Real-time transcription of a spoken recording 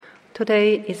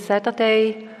Today is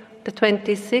Saturday, the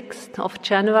 26th of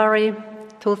January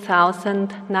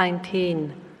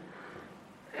 2019.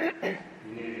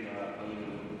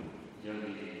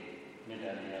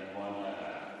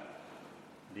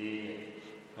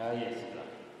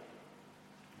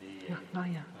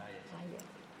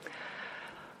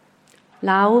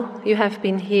 Now you have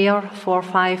been here for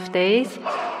 5 days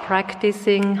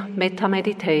practicing Metta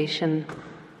meditation.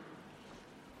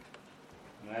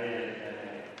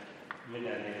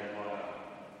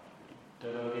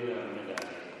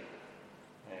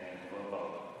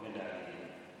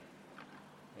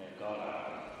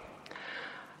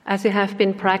 As you have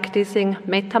been practicing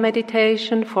Metta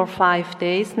meditation for 5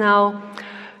 days now,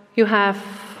 you have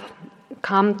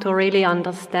come to really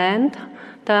understand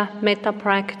the Metta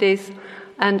practice,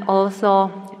 and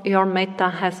also your Metta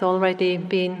has already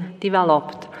been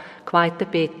developed quite a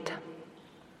bit.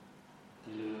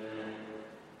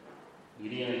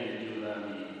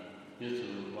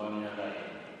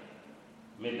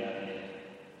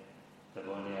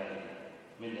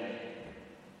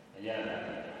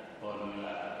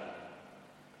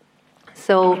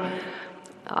 So,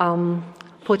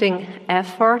 putting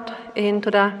effort into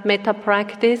the Metta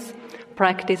practice,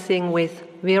 practicing with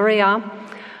virya,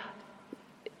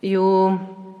 you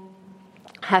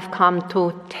have come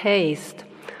to taste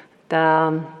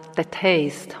the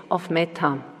taste of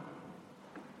Metta.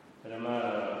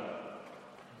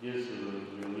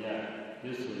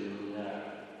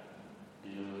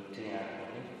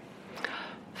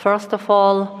 First of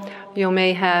all, you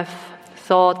may have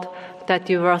thought that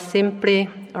you were simply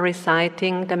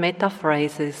reciting the Metta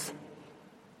phrases.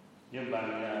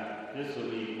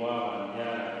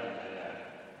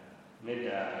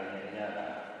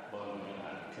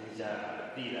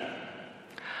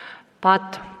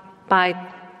 But by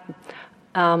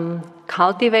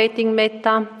cultivating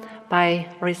Metta, by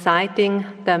reciting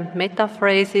the Metta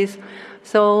phrases,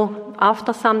 so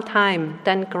after some time,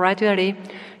 then gradually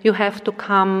you have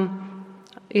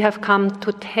come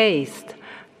to taste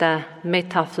the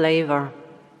Metta flavor.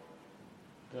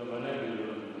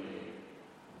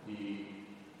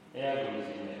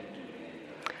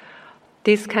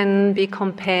 This can be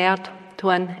compared to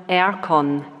an air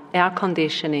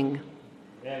conditioning.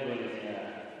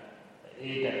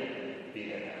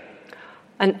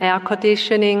 An air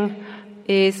conditioning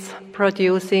is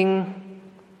producing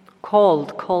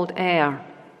cold air.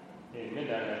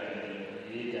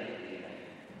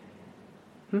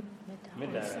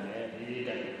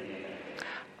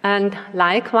 And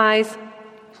likewise,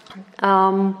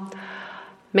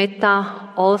 Metta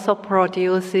also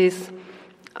produces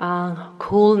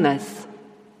coolness.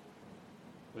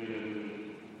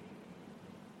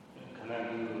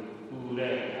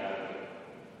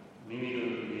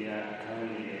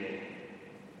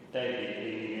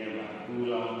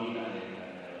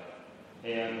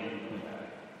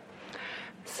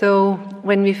 So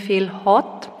when we feel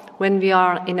hot, when we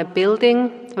are in a building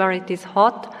where it is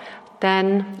hot,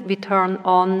 then we turn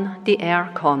on the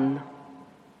aircon.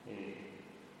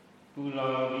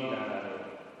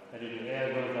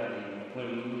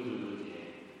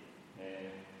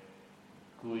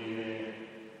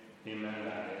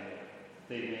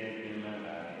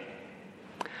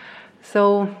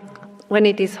 So when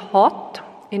it is hot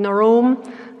in a room,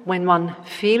 when one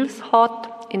feels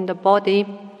hot in the body,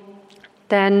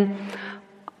 then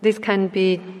this can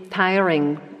be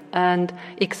tiring and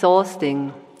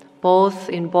exhausting, both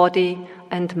in body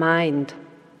and mind.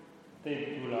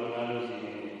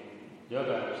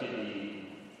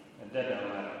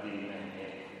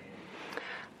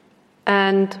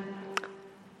 And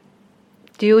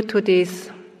due to this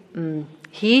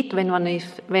heat, when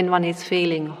one is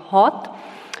feeling hot,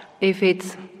 if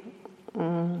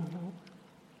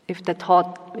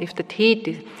the heat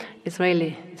is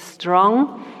really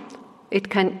strong, it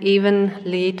can even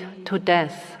lead to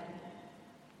death.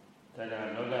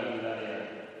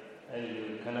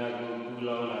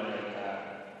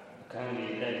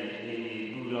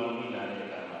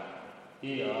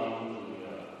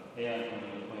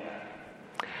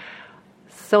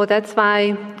 So that's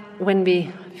why when we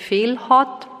feel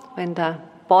hot, when the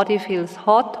body feels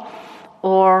hot,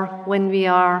 or when we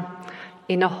are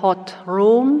in a hot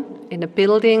room, in a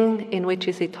building in which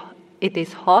it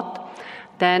is hot,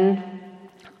 then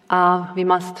we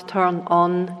must turn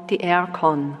on the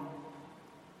aircon.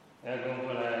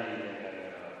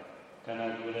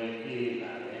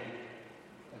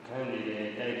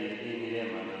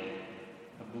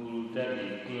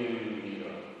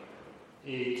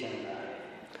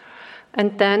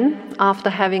 And then, after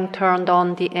having turned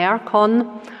on the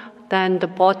aircon, then the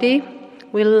body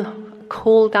will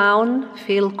cool down,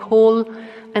 feel cool,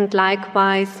 and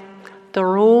likewise the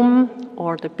room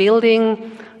or the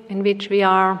building in which we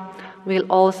are will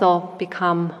also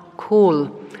become cool,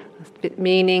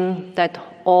 meaning that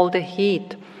all the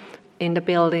heat in the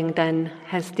building then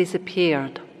has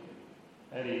disappeared.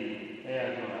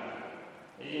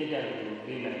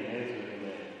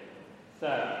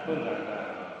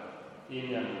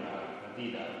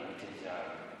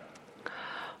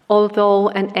 Although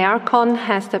an aircon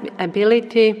has the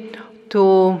ability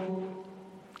to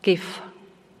give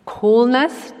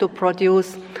coolness, to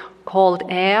produce cold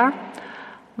air,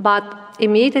 but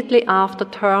immediately after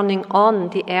turning on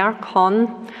the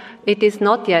aircon, it is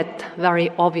not yet very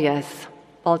obvious,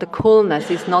 or the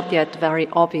coolness is not yet very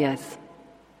obvious.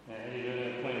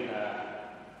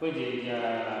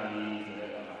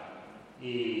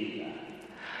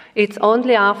 It's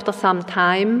only after some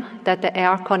time that the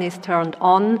aircon is turned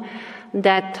on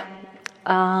that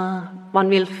one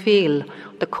will feel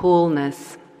the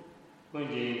coolness.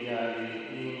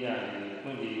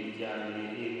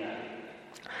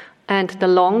 And the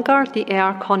longer the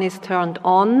aircon is turned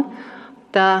on,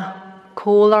 the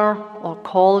cooler or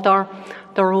colder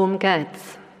the room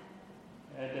gets.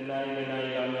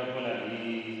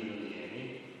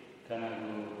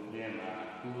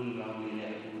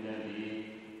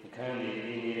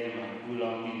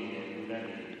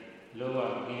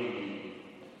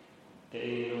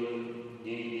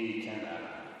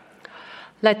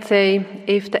 Let's say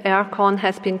if the aircon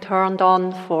has been turned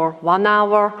on for 1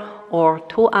 hour or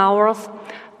 2 hours,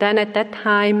 then at that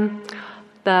time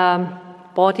the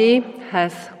body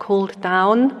has cooled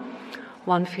down,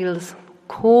 one feels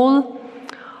cool,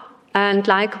 and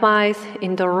likewise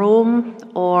in the room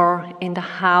or in the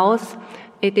house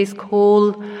it is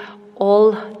cool,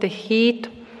 all the heat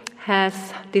has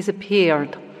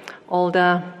disappeared, all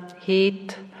the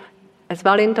heat as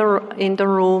well in the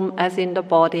room as in the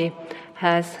body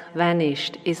has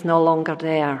vanished, is no longer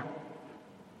there.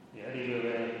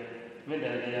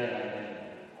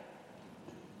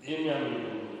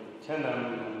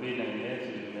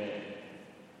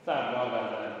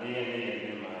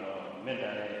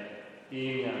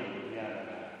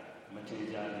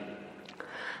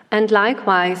 And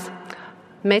likewise,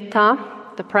 metta,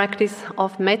 the practice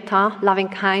of metta, loving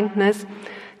kindness,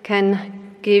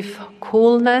 can give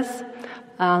coolness,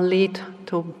 lead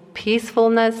to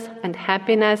peacefulness and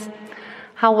happiness.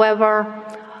 However,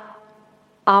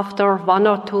 after 1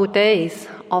 or 2 days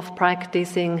of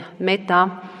practicing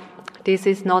metta, this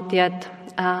is not yet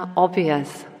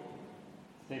obvious.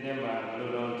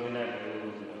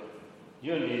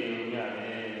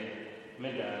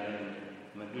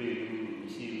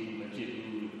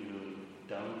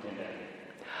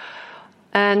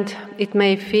 And it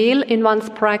may feel in one's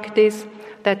practice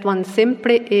that one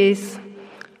simply is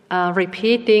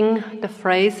repeating the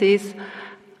phrases,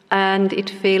 and it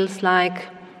feels like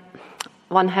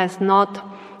one has not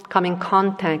come in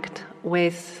contact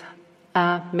with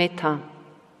metta.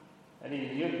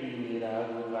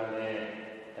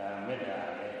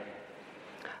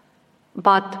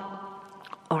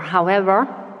 However,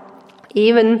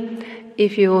 even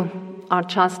if you are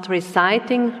just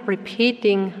reciting,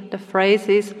 repeating the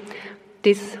phrases,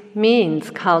 this means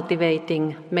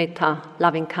cultivating metta,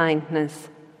 loving kindness.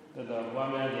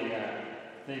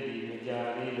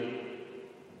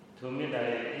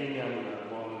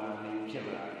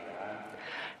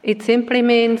 It simply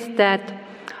means that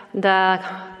the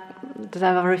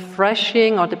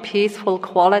refreshing or the peaceful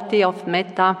quality of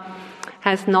metta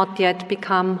has not yet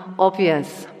become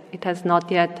obvious. It has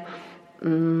not yet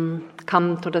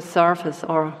come to the surface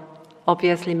or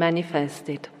obviously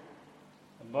manifested.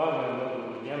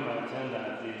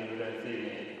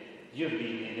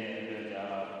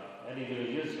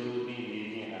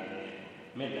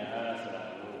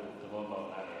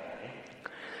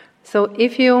 So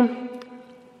if you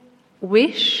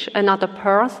wish another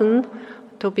person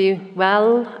to be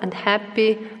well and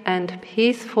happy and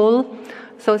peaceful,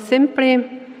 so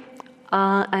simply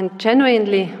and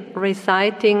genuinely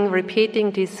reciting,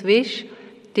 repeating this wish,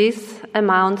 this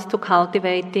amounts to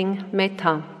cultivating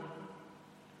metta.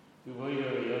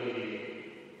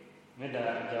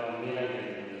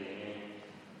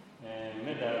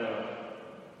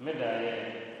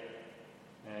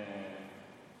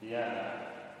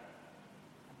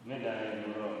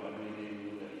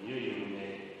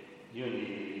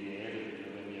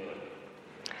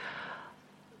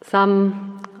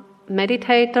 Some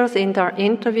meditators in their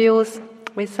interviews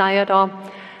with Sayadaw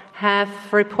have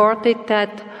reported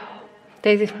that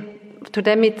to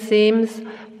them it seems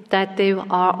that they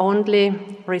are only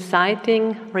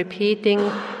reciting, repeating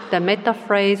the metta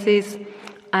phrases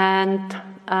and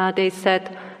they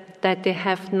said that they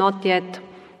have not yet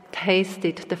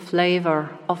tasted the flavor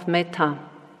of metta.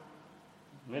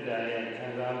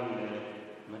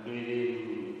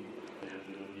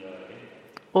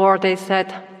 Or they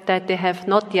said that they have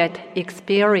not yet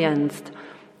experienced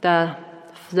the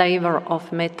flavor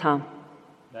of metta.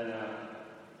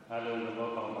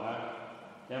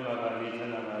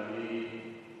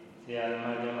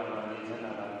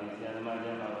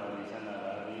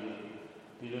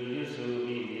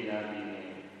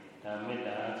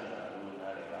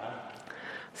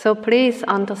 So please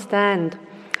understand,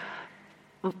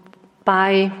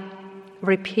 by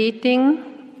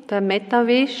repeating the metta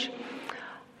wish,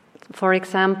 for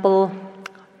example,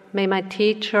 may my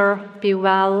teacher be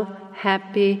well,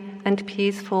 happy and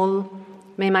peaceful.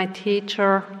 May my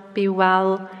teacher be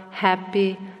well,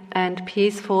 happy and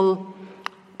peaceful.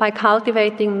 By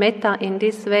cultivating metta in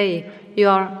this way, you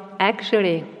are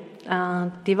actually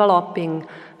developing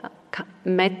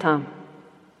metta.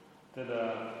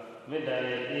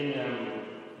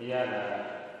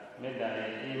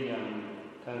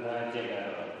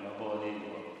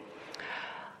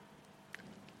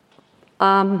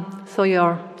 So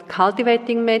you're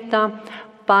cultivating metta,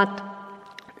 but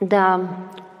the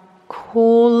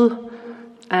cool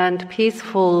and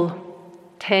peaceful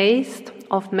taste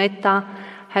of metta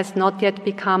has not yet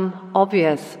become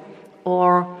obvious,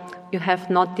 or you have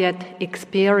not yet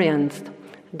experienced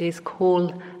this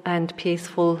cool and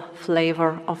peaceful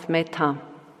flavor of metta.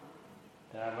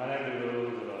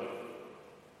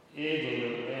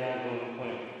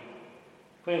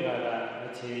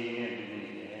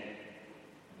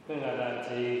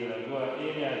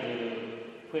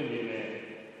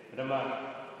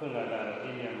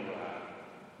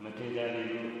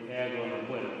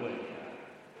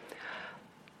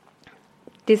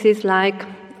 This is like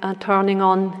turning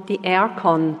on the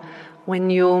aircon when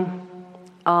you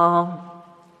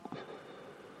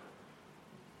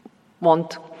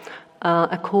want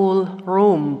a cool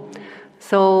room.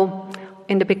 So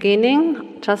in the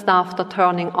beginning, just after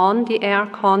turning on the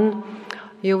aircon,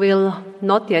 you will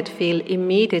not yet feel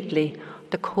immediately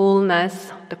the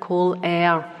coolness, the cool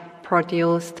air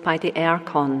produced by the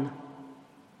aircon.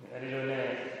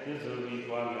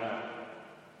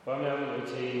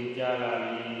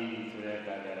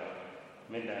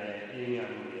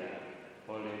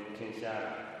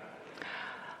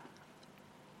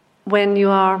 When you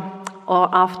are, or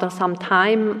after some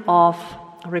time of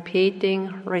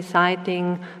repeating,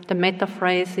 reciting the metta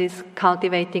phrases,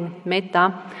 cultivating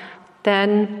metta,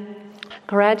 then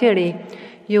gradually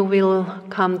you will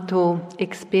come to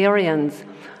experience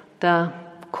the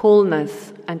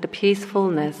coolness and the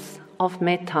peacefulness of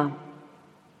metta.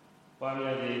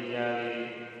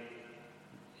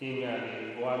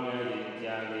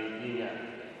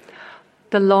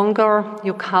 The longer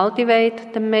you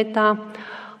cultivate the metta,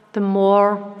 the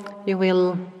more you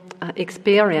will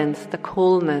experience the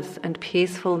coolness and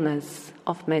peacefulness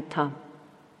of metta.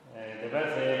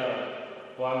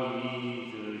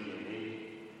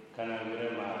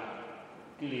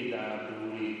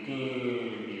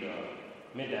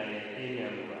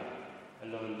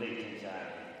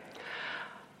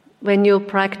 When you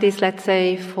practice, let's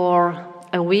say, for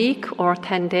a week or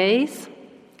 10 days,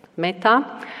 metta,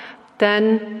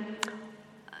 then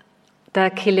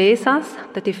the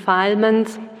kilesas, the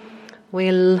defilements,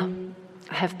 will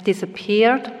have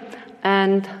disappeared,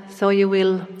 and so you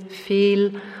will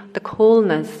feel the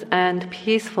coolness and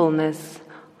peacefulness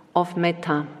of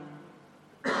metta.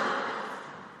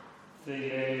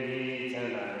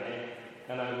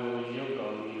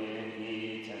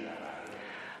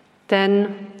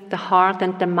 Then the heart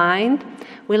and the mind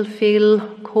will feel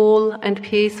cool and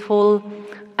peaceful,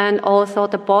 and also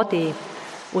the body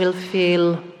will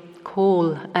feel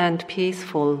cool and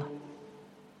peaceful.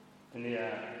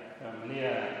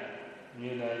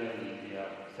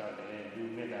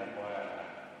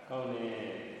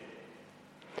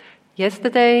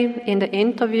 Yesterday, in the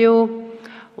interview,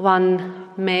 one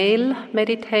male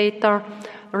meditator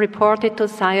reported to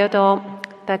Sayadaw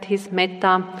that his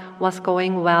metta was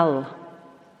going well.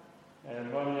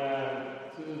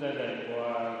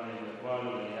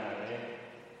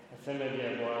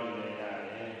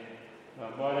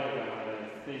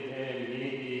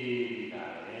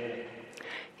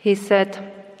 He said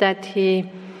that he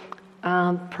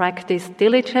practiced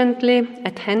diligently,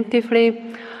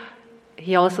 attentively.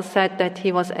 He also said that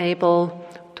he was able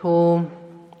to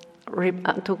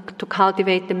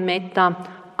cultivate the metta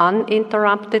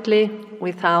uninterruptedly,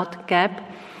 without gap,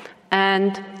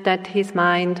 and that his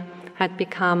mind had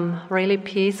become really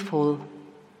peaceful.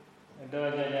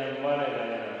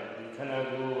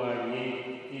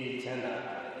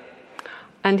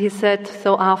 And he said,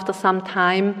 so after some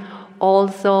time,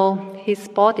 also his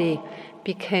body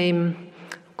became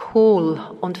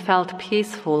cool and felt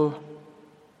peaceful.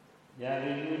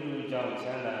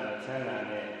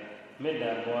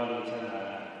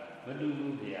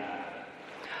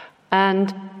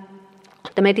 And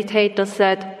the meditator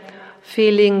said,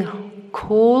 feeling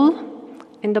cool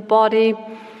in the body.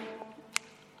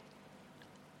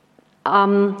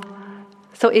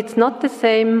 So it's not the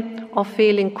same of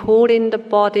feeling cool in the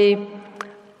body.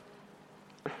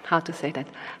 How to say that?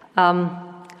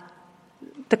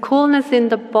 The coolness in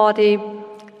the body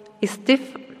is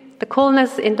the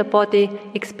coolness in the body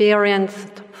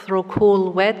experienced through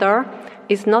cool weather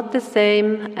is not the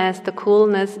same as the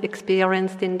coolness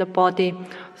experienced in the body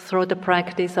through the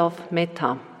practice of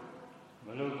metta.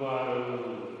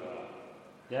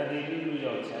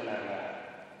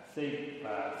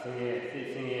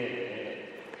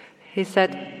 He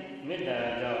said,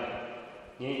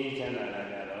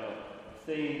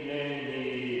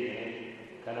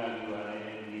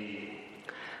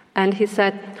 and he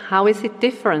said, how is it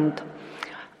different?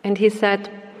 And he said,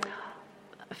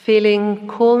 feeling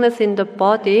coolness in the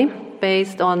body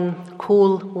based on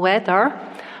cool weather.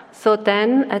 So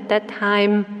then at that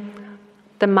time,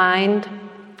 the mind,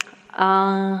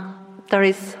 there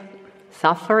is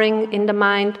suffering in the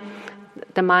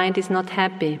mind is not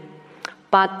happy.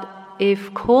 But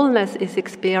if coolness is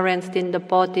experienced in the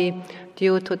body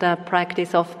due to the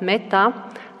practice of metta,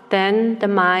 then the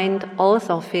mind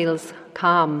also feels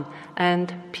calm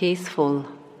and peaceful.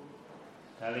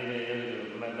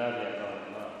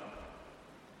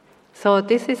 So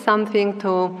this is something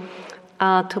to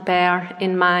bear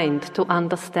in mind, to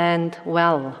understand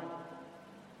well.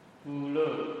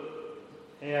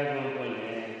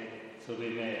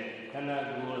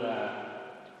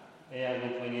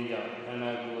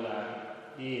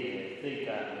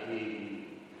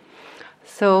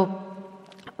 So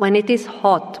when it is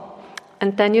hot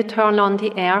and then you turn on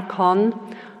the aircon,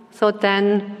 so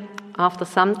then after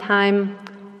some time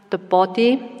the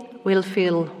body will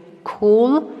feel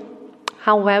cool.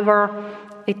 However,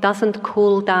 it doesn't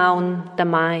cool down the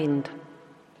mind.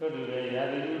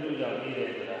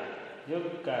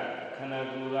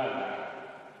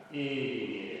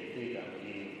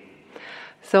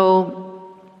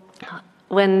 So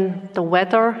when the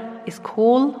weather is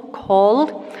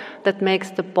cold, that makes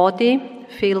the body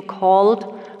feel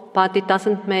cold, but it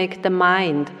doesn't make the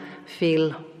mind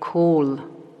feel cool.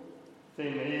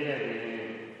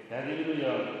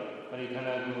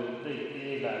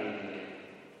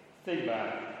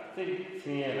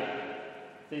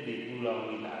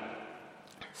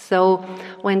 So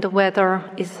when the weather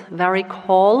is very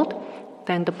cold,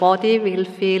 then the body will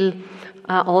feel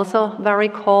also very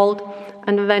cold.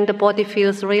 And when the body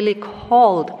feels really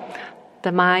cold,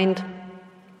 the mind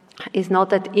is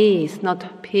not at ease,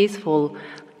 not peaceful.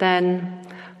 Then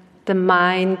the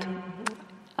mind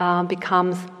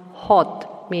becomes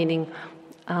hot, meaning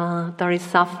there is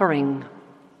suffering.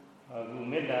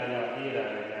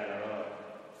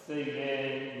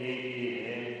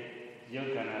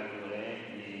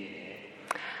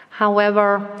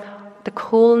 However, the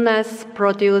coolness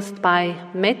produced by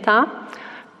metta,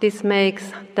 this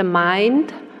makes the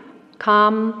mind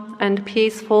calm and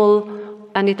peaceful,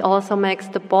 and it also makes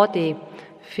the body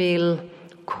feel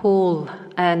cool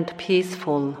and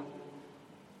peaceful.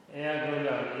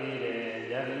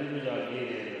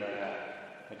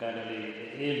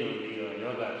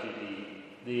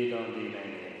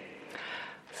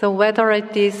 So whether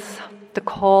it is the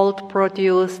cold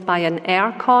produced by an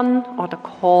aircon or the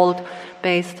cold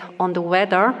based on the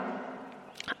weather,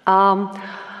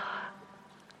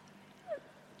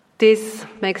 this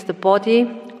makes the body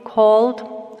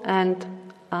cold, and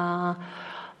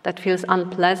that feels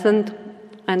unpleasant.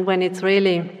 And when it's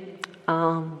really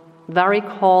very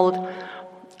cold,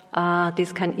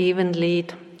 this can even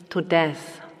lead to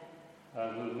death.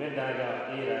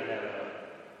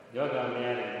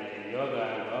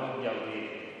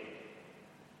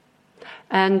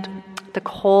 And the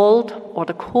cold or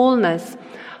the coolness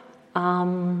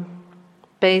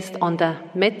based on the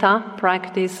metta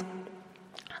practice,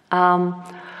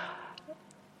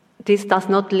 this does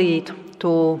not lead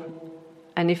to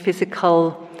any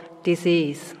physical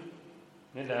disease.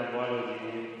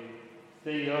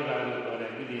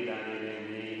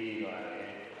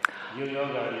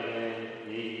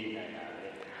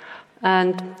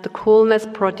 And the coolness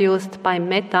produced by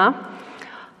metta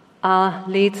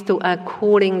leads to a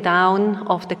cooling down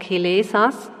of the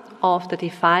kilesas, of the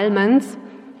defilements,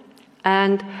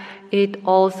 and it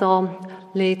also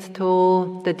leads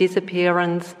to the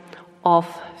disappearance of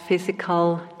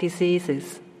physical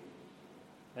diseases.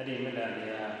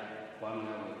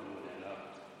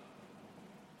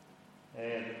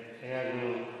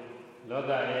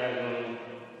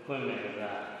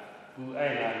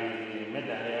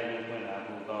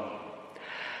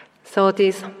 So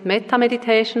this metta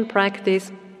meditation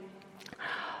practice,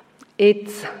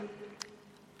 it's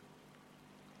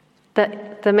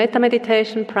the metta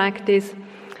meditation practice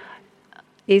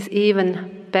is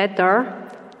even better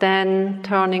than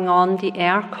turning on the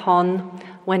aircon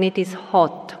when it is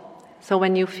hot. So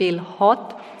when you feel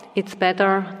hot, it's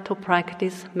better to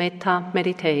practice metta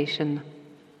meditation.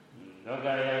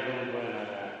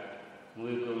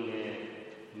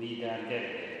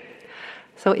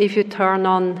 So if you turn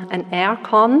on an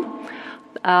aircon,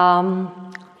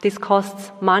 this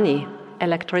costs money.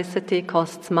 Electricity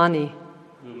costs money.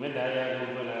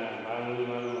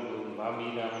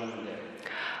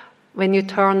 When you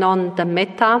turn on the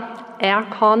metta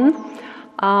aircon,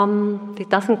 it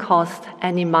doesn't cost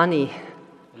any money.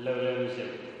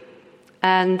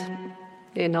 And,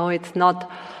 it's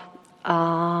not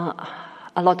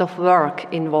a lot of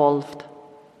work involved.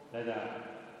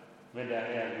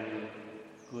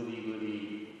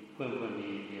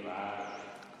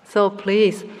 So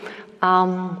please,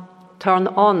 turn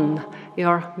on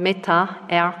your metta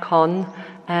aircon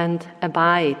and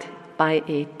abide by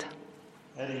it.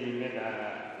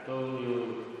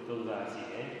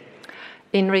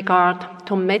 In regard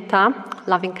to metta,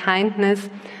 loving kindness,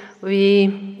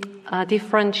 we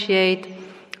differentiate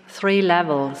 3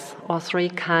 levels or 3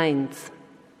 kinds.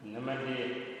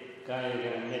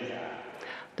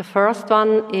 The first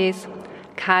one is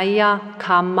kaya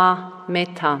kamma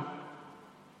metta.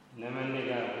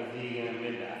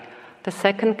 The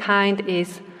second kind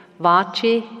is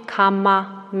vaci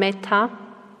kamma metta.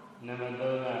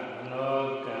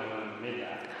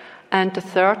 And the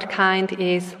third kind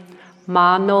is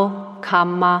mano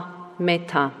kamma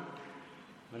metta.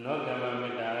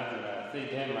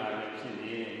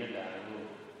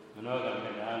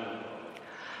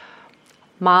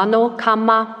 Mano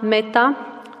kamma metta,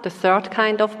 the third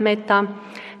kind of metta,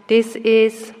 this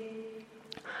is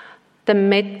the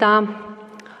metta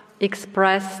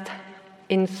expressed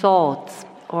in thoughts,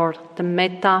 or the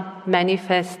metta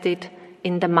manifested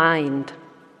in the mind.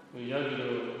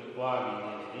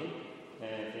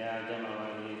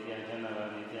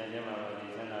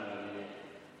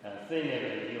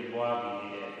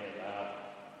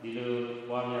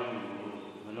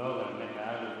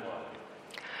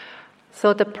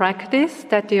 So the practice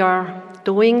that you are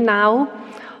doing now,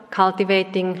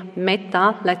 cultivating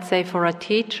metta, let's say for a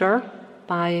teacher,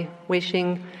 by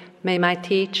wishing, may my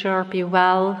teacher be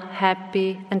well,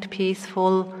 happy and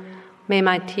peaceful. May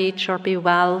my teacher be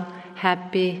well,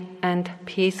 happy and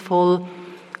peaceful.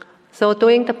 So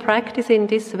doing the practice in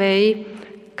this way,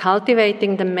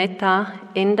 cultivating the metta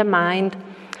in the mind,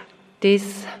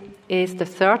 this is the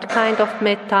third kind of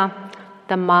metta,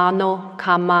 the mano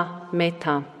kamma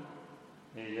metta.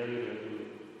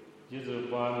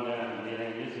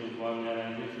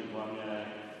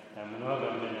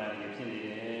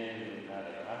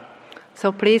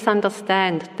 So please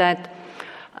understand that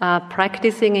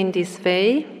practicing in this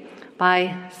way,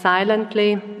 by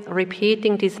silently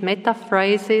repeating these metta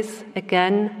phrases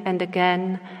again and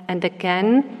again and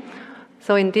again,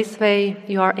 so in this way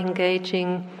you are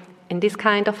engaging in this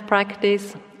kind of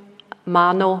practice,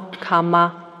 mano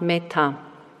kamma metta.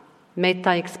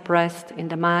 Metta expressed in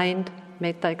the mind,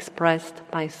 metta expressed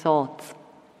by thoughts.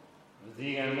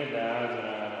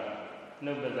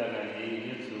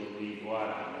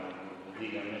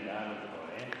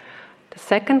 The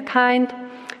second kind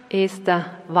is the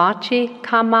vaci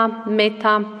kamma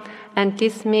metta, and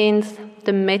this means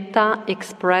the metta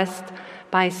expressed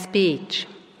by speech.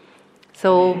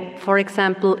 So, for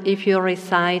example, if you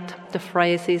recite the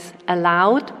phrases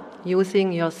aloud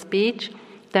using your speech,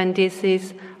 then this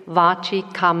is vaci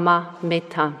kamma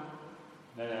metta.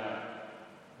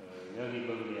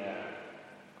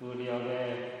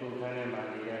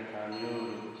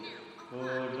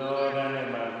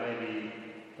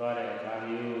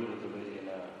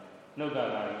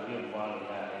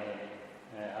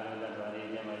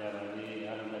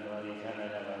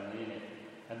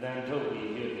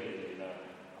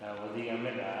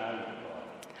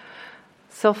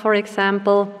 So, for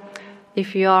example,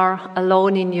 if you are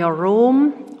alone in your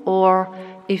room or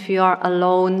if you are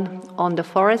alone on the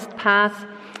forest path,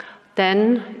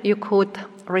 then you could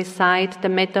recite the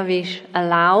metta wish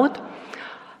aloud,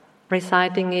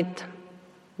 reciting it,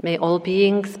 may all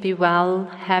beings be well,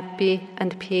 happy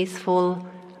and peaceful.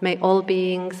 May all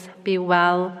beings be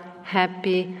well,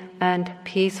 happy and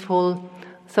peaceful.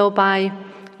 So by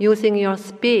using your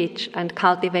speech and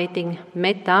cultivating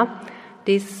metta,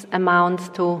 this amounts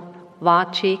to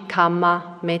vaci,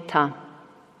 kamma, metta.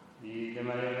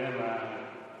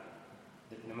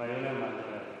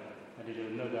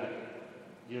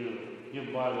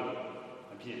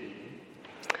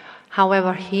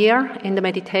 However, here in the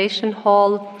meditation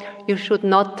hall, you should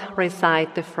not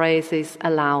recite the phrases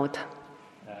aloud.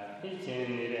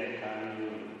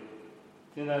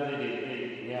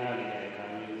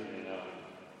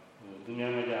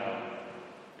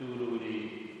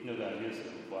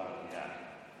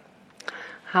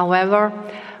 However,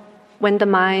 when the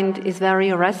mind is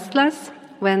very restless,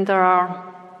 when there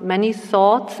are many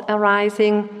thoughts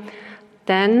arising,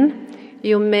 then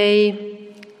you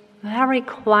may very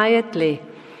quietly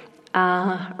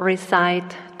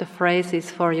recite the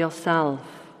phrases for yourself.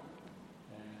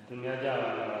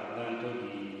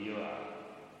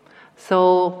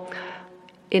 So,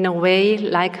 in a way,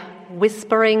 like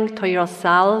whispering to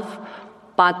yourself,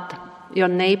 but your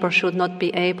neighbor should not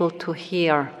be able to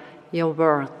hear your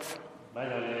words.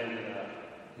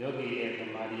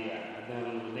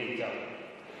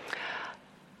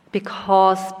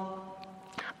 Because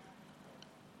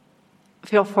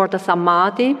for the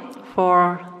samadhi,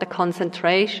 for the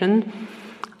concentration,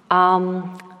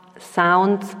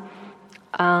 sounds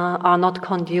are not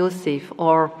conducive,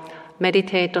 or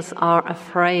meditators are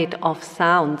afraid of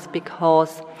sounds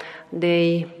because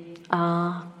they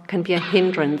can be a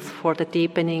hindrance for the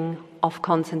deepening of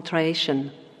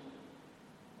concentration.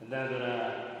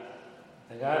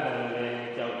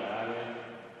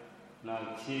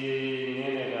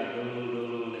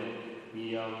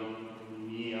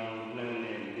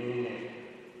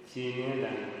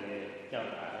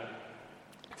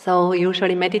 So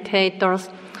usually meditators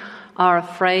are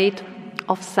afraid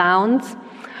of sounds.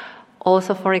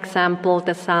 Also, for example,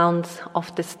 the sounds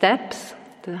of the steps,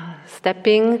 the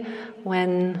stepping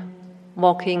when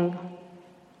walking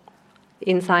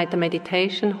inside the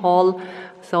meditation hall.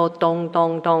 So dong,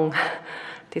 dong, dong,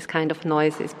 this kind of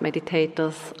noises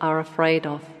meditators are afraid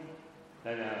of.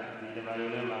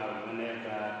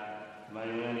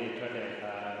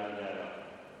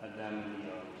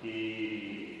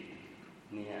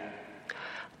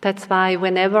 That's why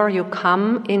whenever you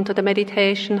come into the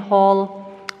meditation hall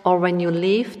or when you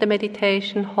leave the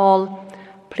meditation hall,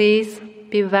 please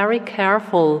be very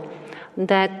careful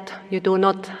that you do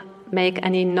not make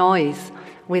any noise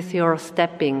with your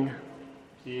stepping.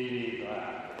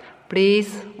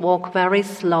 Please walk very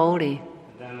slowly.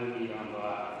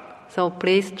 So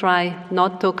please try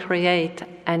not to create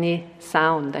any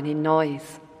sound, any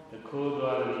noise.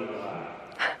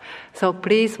 So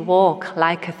please walk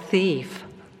like a thief.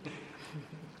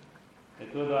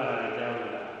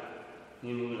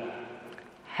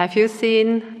 Have you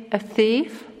seen a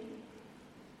thief?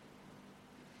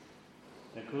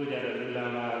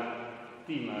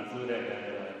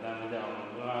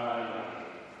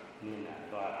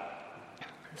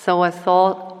 So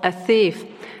a thief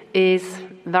is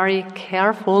very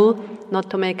careful not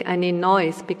to make any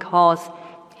noise because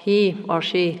he or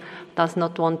she does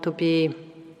not want to be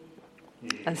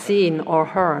seen or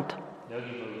heard.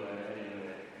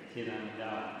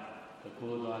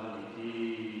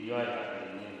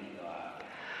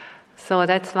 So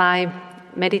that's why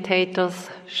meditators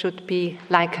should be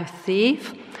like a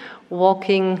thief,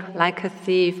 walking like a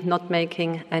thief, not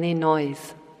making any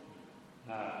noise.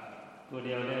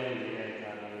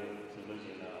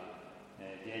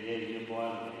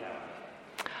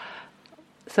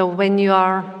 So when you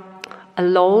are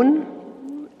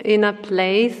alone in a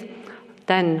place,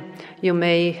 then you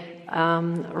may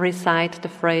recite the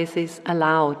phrases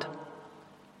aloud.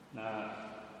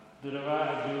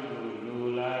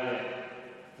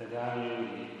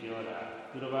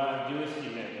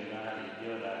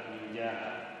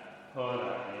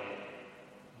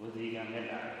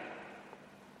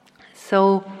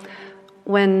 So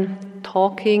when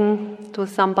talking to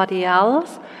somebody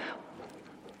else,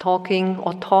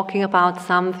 talking about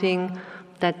something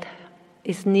that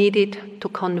is needed to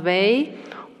convey,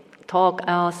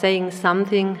 saying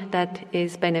something that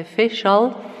is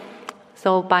beneficial,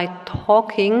 so by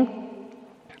talking,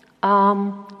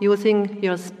 using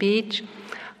your speech,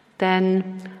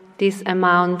 then this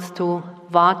amounts to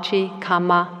vaci,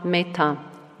 kamma, metta,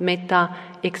 metta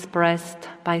expressed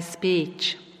by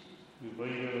speech.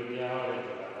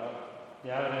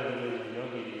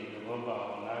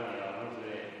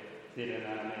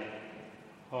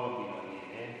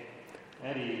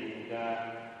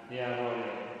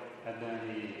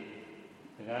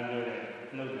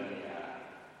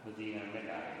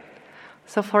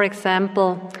 So for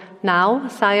example, now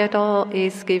Sayadaw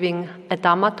is giving a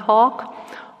Dhamma talk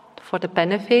for the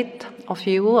benefit of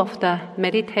you, of the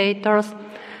meditators.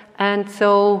 And so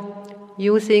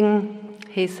using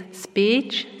his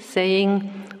speech, saying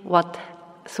what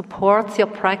supports your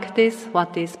practice,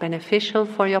 what is beneficial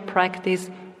for your practice.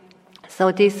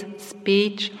 So this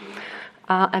speech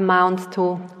amounts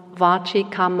to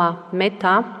vaci, kamma,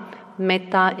 metta,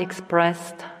 metta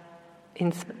expressed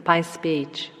by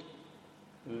speech.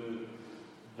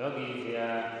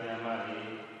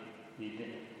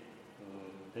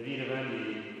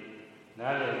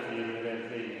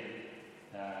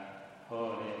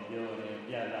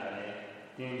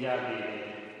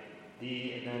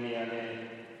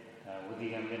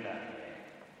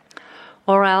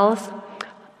 Or else,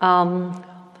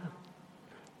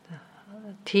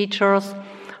 teachers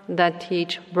that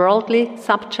teach worldly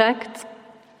subjects,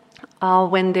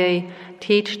 when they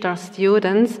teach their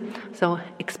students, so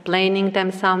explaining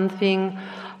them something,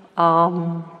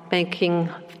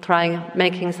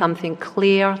 making something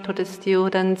clear to the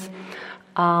students,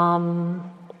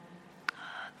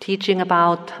 teaching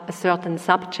about a certain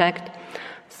subject.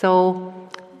 So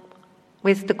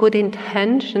with the good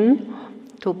intention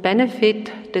to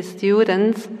benefit the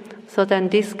students, so then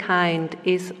this kind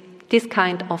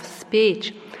of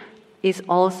speech is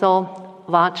also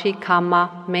vaci,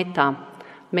 kamma, metta,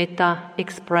 metta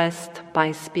expressed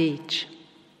by speech.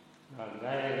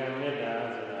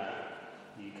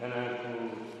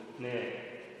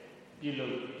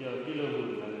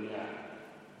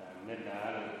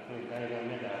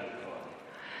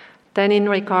 Then in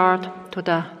regard to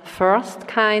the first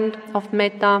kind of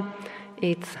metta,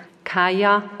 it's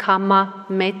kaya, kamma,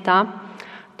 metta.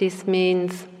 This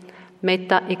means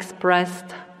metta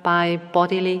expressed by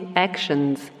bodily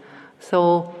actions.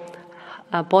 So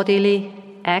bodily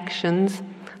actions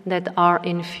that are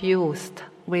infused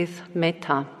with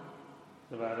metta.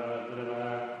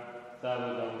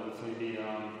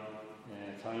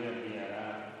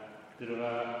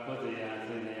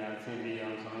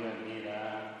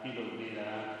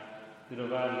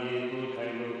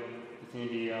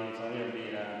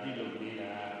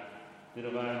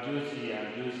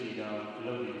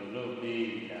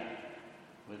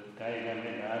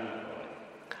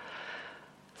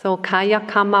 So kaya,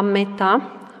 kamma, metta,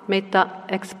 metta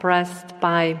expressed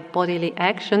by bodily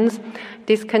actions.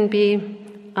 This can be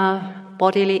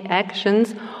bodily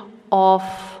actions of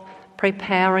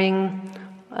preparing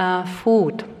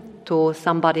food to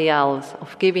somebody else,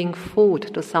 of giving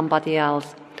food to somebody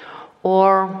else.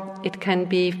 Or it can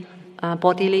be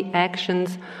bodily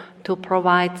actions to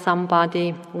provide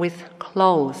somebody with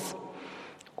clothes.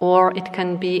 Or it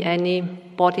can be any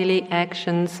bodily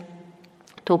actions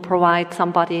to provide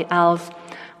somebody else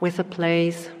with a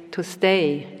place to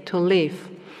stay, to live.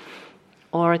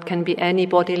 Or it can be any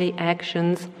bodily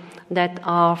actions that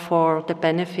are for the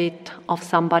benefit of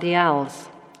somebody else.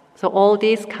 So all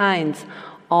these kinds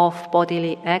of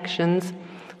bodily actions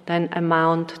then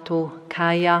amount to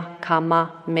kaya,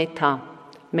 kamma, metta,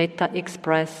 metta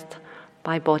expressed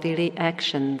by bodily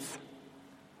actions.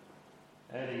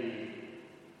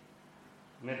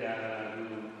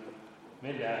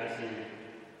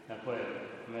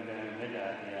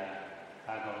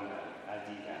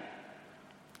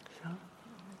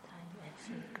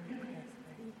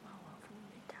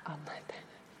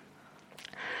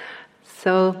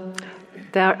 So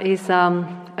there is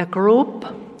a group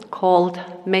called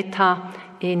Metta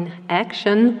in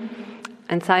Action,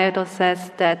 and Sayadaw says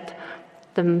that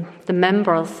the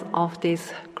members of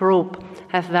this group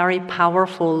have very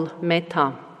powerful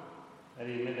metta.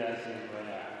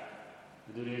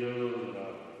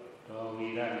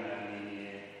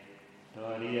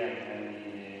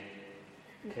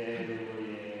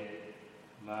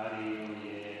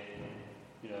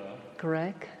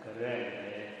 Correct?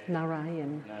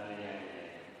 Narayan.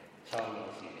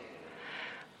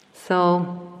 So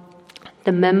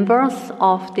the members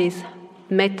of this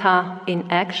Metta in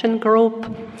Action group,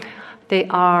 they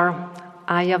are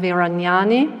Aya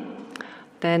Viranyani,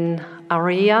 then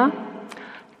Arya,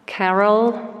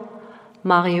 Carol,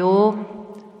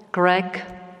 Mario, Greg,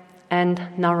 and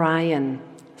Narayan.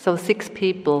 So 6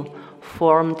 people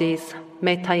form this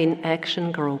Metta in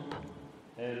Action group.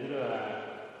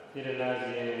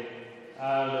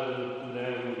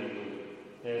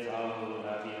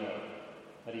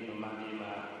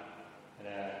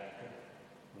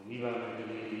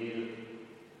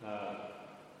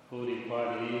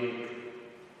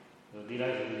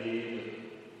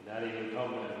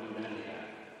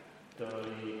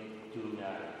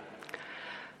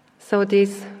 So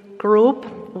this group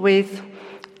with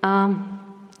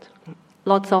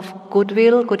lots of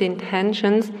goodwill, good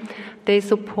intentions, they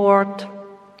support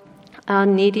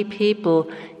needy people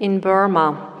in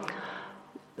Burma,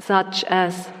 such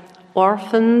as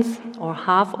orphans or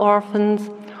half-orphans,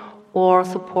 or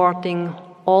supporting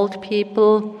old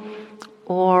people,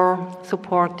 or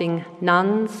supporting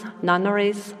nuns,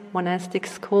 nunneries, monastic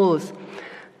schools.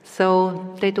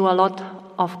 So they do a lot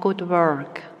of good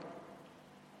work.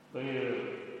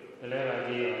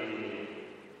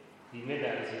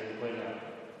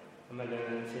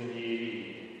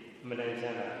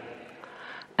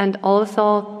 And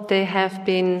also they have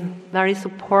been very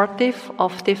supportive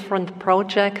of different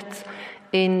projects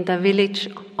in the village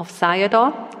of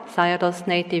Sayadaw, Sayadaw's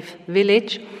native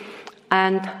village.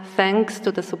 And thanks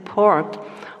to the support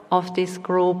of this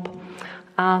group,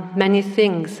 many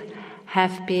things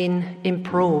have been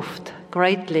improved,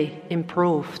 greatly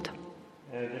improved.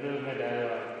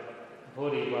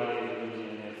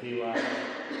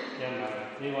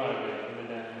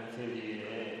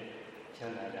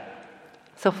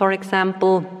 So, for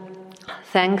example,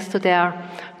 thanks to their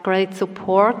great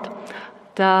support,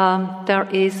 there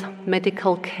is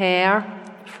medical care,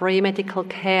 free medical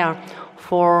care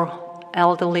for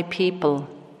elderly people.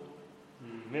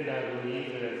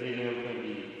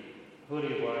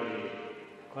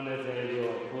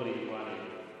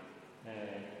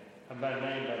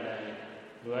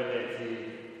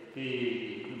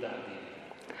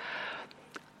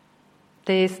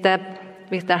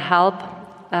 With the help,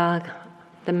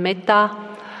 the Metta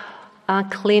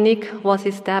clinic was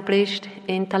established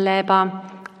in Taleba,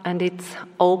 and it's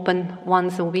open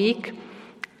once a week.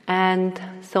 And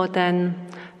so then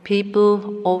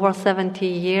people over 70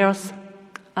 years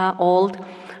old,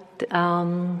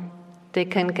 they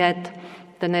can get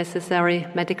the necessary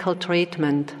medical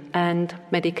treatment and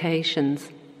medications.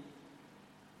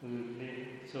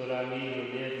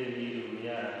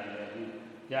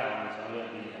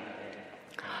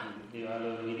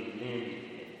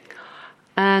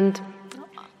 And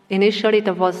initially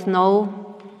there was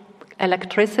no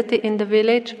electricity in the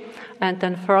village, and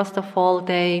then first of all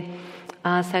they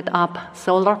set up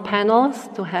solar panels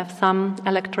to have some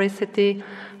electricity,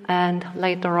 and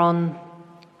later on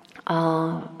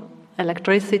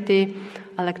electricity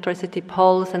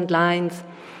poles and lines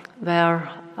were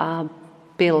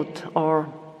built or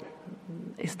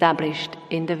established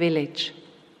in the village.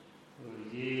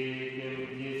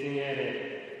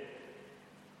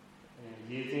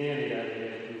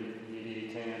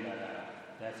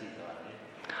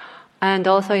 And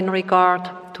also in regard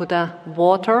to the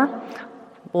water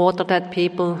that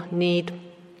people need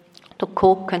to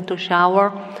cook and to shower,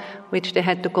 which they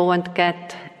had to go and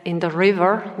get in the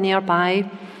river nearby.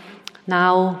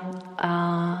 Now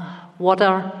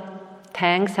water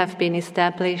tanks have been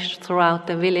established throughout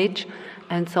the village,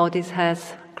 and so this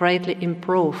has greatly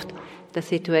improved the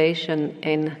situation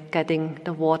in getting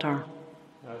the water.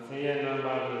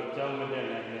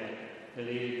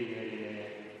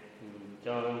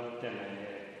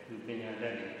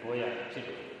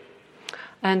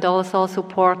 And also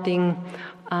supporting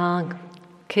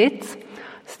kids,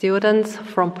 students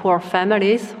from poor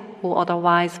families who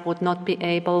otherwise would not be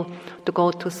able to go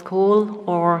to school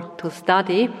or to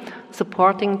study,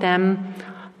 supporting them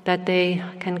that they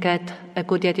can get a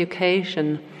good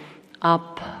education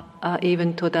up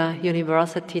even to the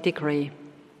university degree.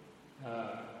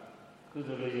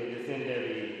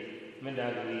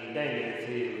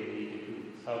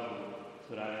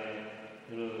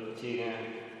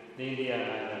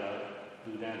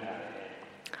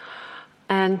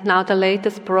 And now the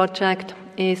latest project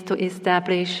is to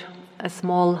establish a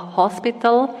small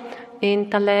hospital in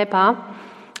Taleba.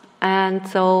 And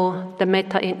so the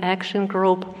Metta in Action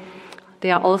group,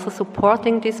 they are also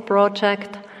supporting this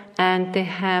project, and they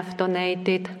have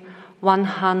donated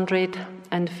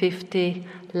 150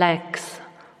 lakhs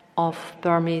of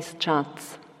Burmese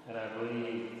kyats.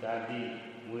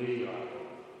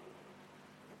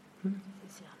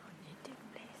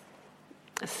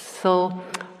 So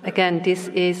again, this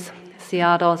is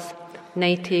Sayadaw's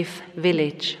native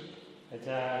village.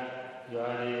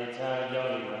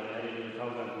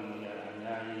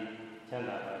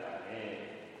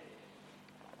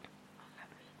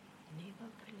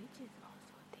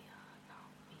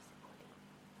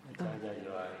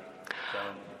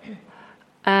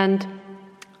 And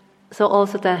so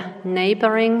also the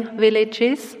neighboring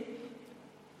villages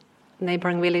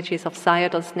of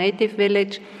Sayadaw's native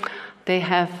village, they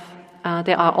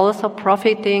are also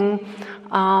profiting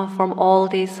from all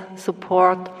this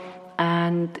support,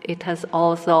 and it has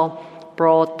also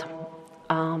brought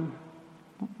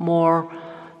more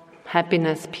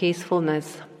happiness,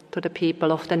 peacefulness to the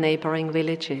people of the neighboring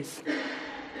villages.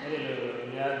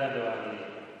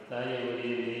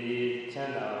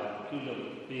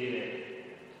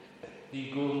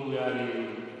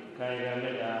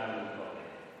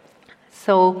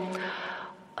 So,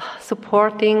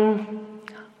 supporting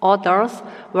others,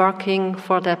 working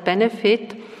for their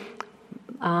benefit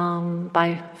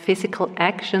by physical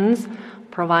actions,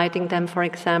 providing them, for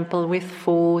example, with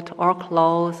food or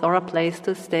clothes or a place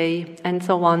to stay, and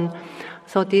so on.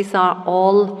 So these are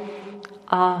all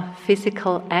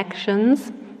physical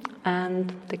actions,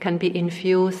 and they can be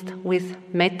infused with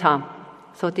metta.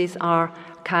 So these are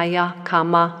kaya,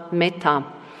 kamma, metta,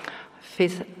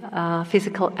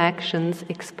 physical actions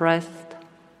expressed,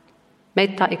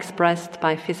 metta expressed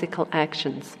by physical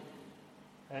actions.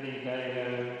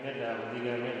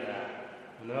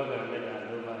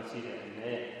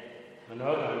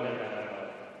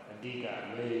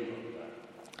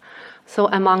 So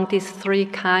among these three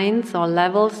kinds or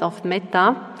levels of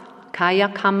metta, kaya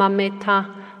kamma metta,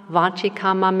 vaci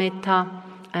kamma metta,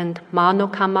 and mano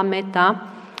kamma metta,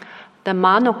 the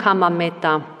mano kamma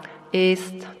metta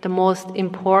is the most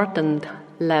important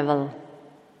level.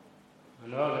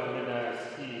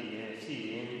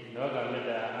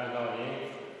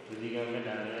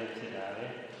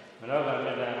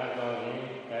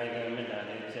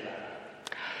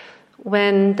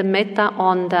 When the metta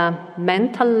on the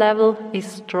mental level is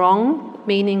strong,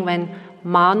 meaning when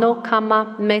mano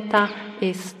kamma metta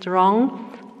is strong,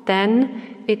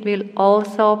 then it will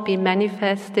also be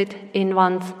manifested in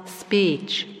one's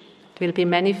speech. It will be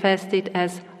manifested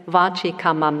as vaci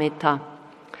kamma metta.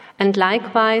 And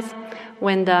likewise,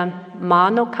 when the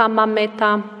mano kamma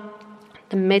metta,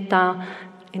 the metta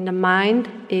in the mind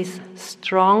is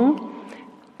strong,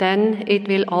 then it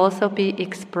will also be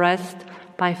expressed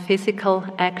by physical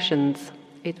actions.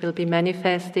 It will be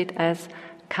manifested as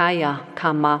kaya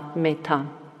kamma metta.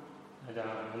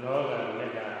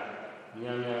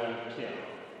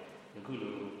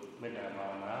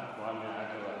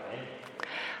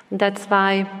 That's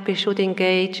why we should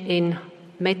engage in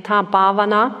metta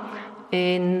bhavana,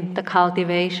 in the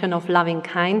cultivation of loving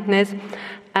kindness,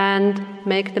 and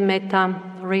make the metta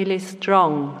really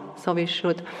strong. So we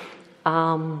should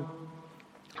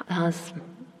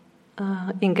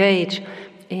engage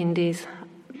in this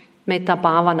metta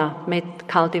bhavana,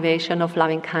 cultivation of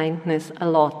loving kindness a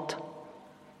lot.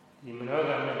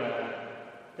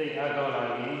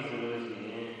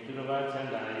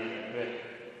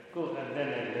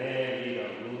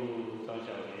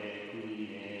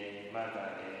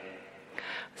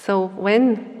 So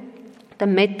when the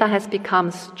metta has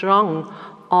become strong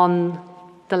on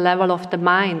the level of the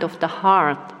mind, of the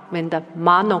heart, when the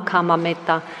mano kamma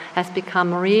metta has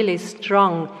become really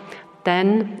strong,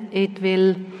 then it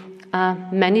will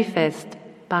manifest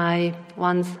by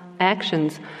one's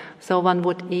actions. So one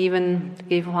would even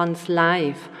give one's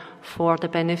life for the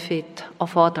benefit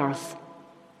of others.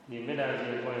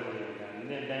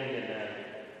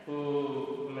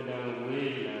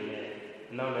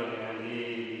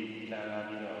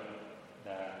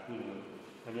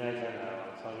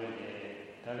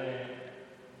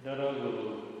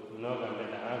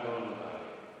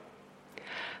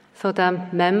 So the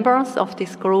members of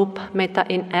this group, Metta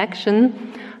in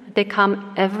Action, they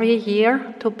come every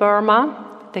year to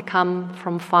Burma. They come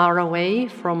from far away,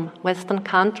 from Western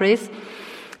countries,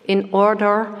 in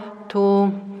order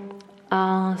to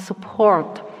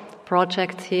support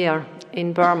projects here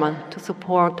in Burma, to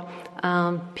support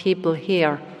people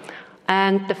here.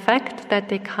 And the fact that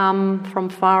they come from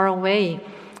far away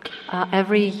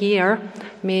every year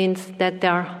means that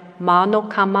their mano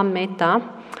kamma metta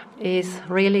is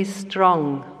really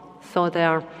strong. So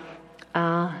their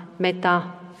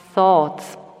metta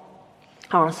thoughts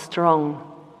are strong.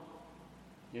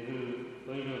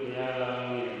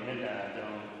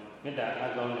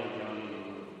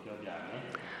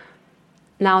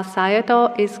 Now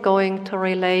Sayadaw is going to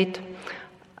relate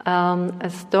a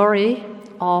story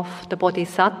of the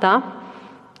Bodhisattva,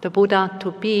 the Buddha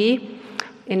to be,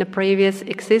 in a previous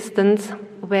existence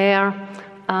where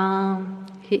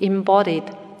he embodied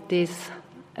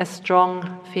a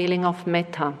strong feeling of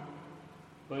metta.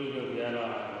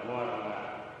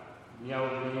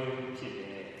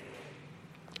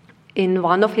 In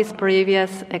one of his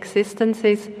previous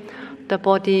existences, the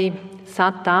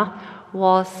Bodhisattva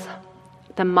was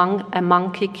a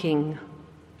monkey king.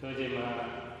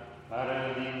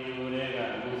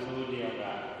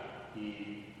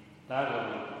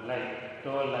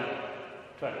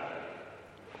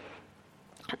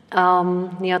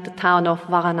 Near the town of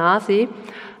Varanasi,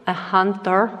 a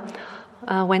hunter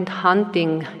went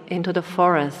hunting into the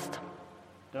forest.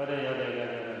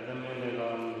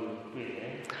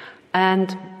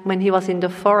 And when he was in the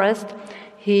forest,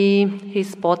 he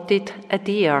spotted a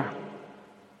deer.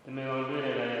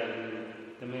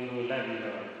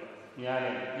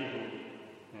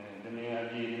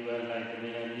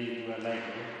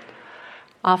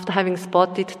 After having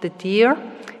spotted the deer,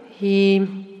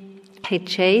 he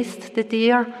chased the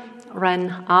deer,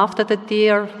 ran after the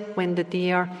deer. When the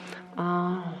deer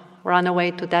ran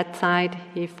away to that side,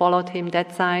 he followed him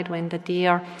that side. When the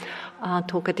deer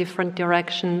took a different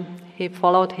direction, he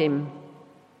followed him.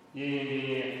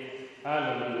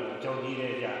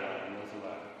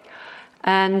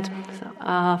 And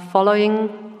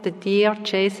following the deer,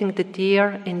 chasing the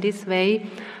deer in this way,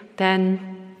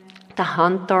 then the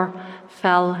hunter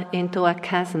fell into a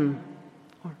chasm.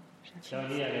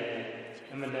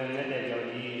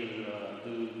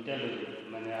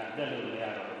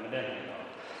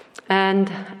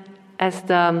 And as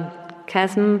the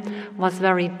chasm was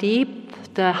very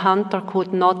deep, the hunter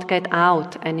could not get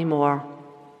out anymore.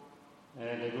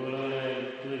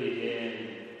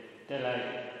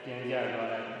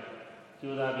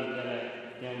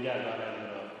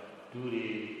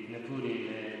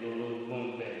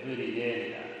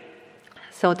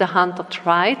 So the hunter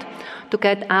tried to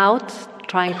get out,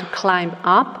 trying to climb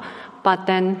up, but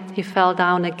then he fell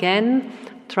down again,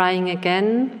 trying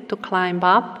again to climb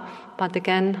up, but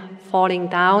again falling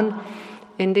down.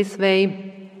 In this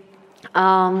way,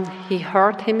 he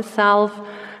hurt himself,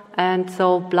 and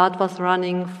so blood was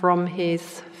running from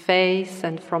his face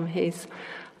and from his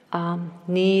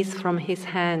knees, from his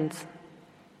hands.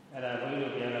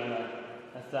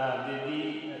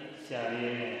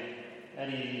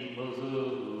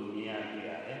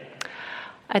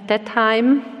 At that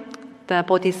time, the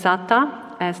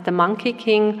Bodhisattva, as the Monkey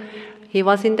King, he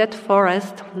was in that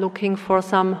forest looking for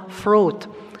some fruit,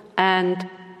 and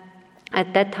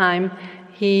at that time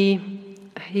he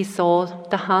saw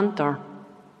the hunter.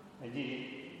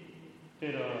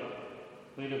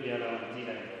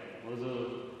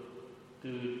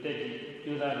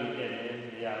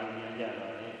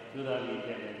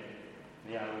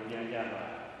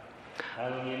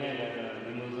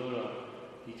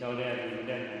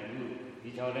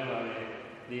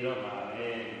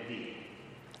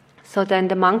 So then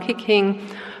the Monkey King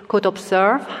could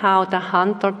observe how the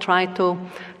hunter tried to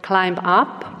climb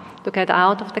up to get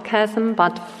out of the chasm,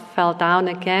 but fell down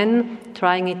again,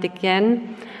 trying it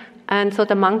again. And so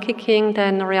the Monkey King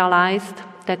then realized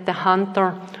that the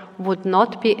hunter would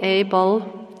not be able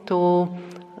to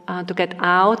get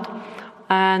out,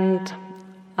 and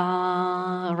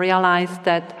realized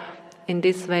that in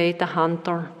this way the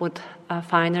hunter would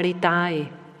finally die.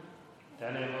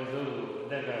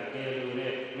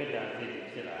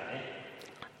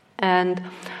 And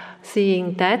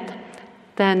seeing that,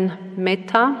 then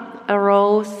Metta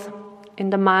arose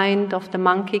in the mind of the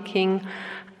Monkey King,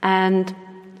 and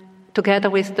together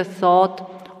with the thought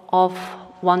of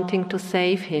wanting to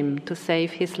save him, to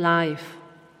save his life.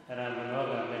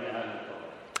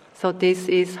 So this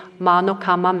is mano,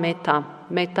 kamma, metta,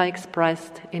 metta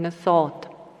expressed in a thought.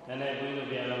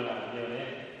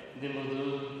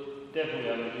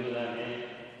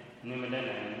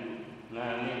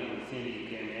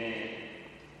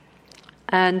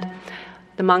 And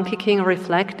the Monkey King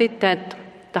reflected that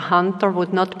the hunter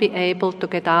would not be able to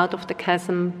get out of the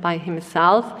chasm by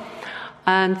himself,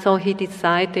 and so he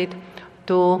decided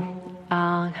to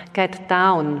get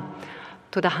down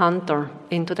to the hunter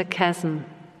into the chasm.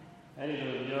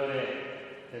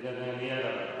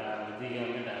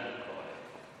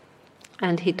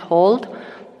 And he told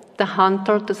the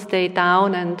hunter to stay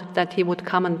down and that he would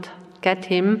come and get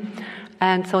him.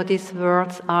 And so these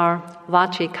words are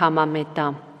vaci, kamma,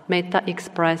 metta, metta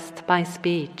expressed by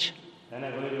speech.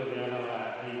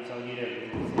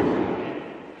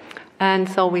 And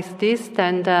so with this,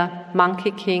 then the Monkey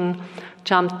King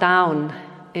jumped down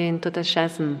into the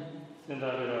chasm.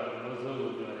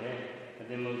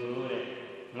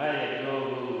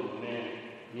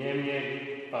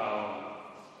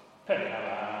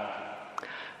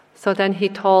 So then he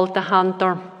told the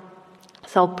hunter,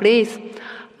 so please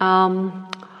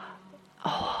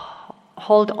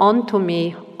hold on to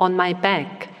me on my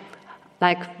back,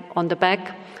 like on the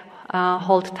back,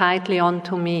 hold tightly on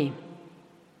to me.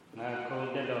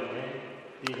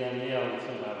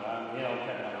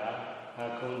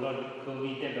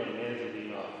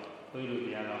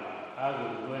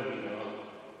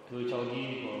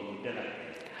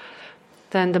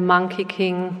 Then the Monkey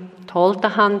King told the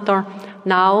hunter,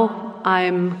 now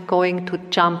I'm going to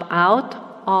jump out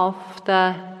of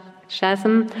the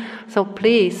chasm, so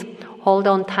please hold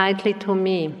on tightly to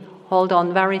me, hold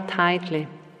on very tightly.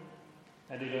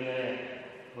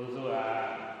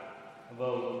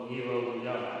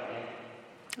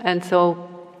 And so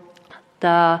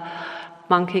the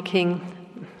Monkey King,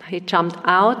 he jumped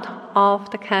out of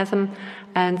the chasm,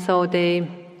 and so they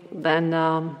then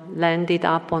landed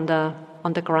up on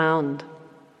the ground.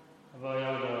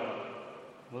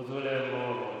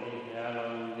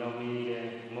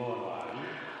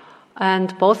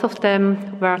 And both of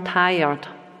them were tired,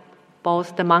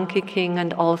 both the Monkey King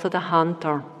and also the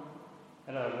hunter.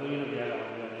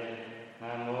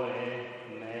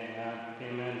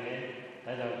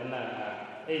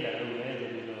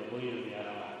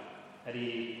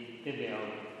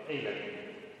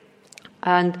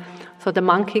 And so the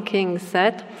Monkey King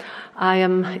said, I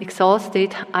am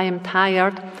exhausted, I am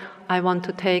tired, I want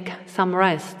to take some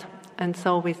rest. And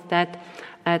so with that,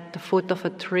 at the foot of a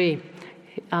tree,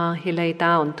 he lay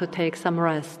down to take some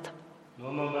rest.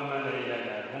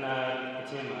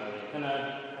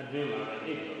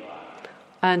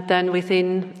 And then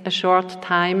within a short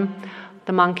time,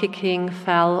 the Monkey King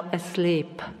fell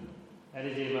asleep.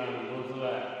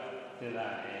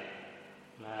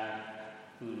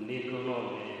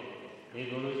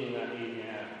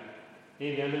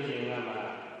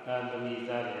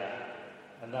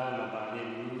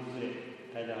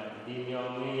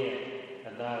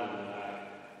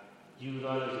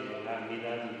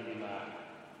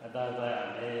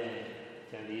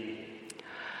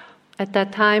 At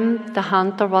that time, the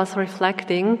hunter was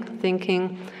reflecting,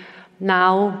 thinking,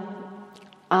 now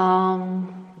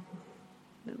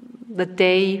the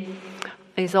day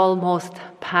is almost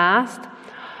past,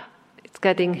 it's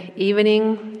getting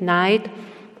evening, night,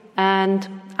 and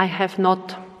I have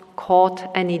not caught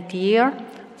any deer,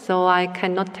 so I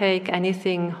cannot take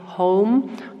anything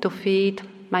home to feed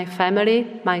my family,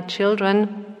 my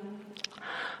children.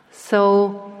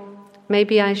 So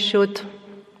maybe I should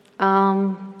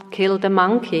kill the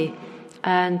monkey,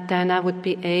 and then I would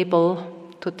be able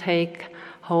to take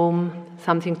home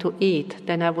something to eat.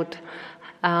 Then I would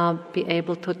be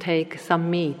able to take some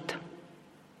meat.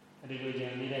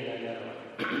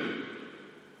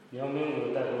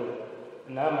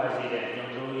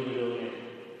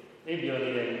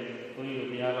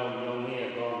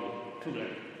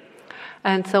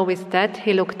 And so with that,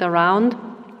 he looked around,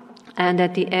 and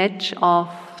at the edge of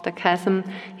the chasm,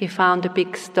 he found a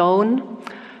big stone.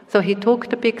 So he took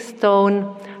the big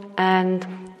stone and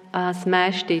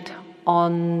smashed it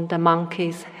on the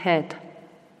monkey's head.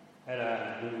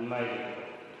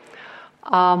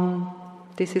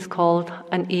 This is called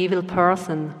an evil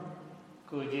person.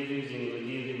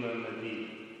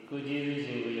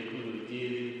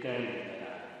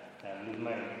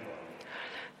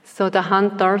 So the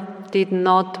hunter did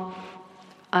not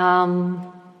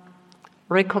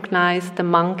recognize the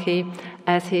monkey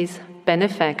as his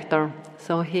benefactor.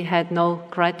 So he had no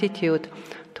gratitude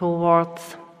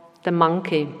towards the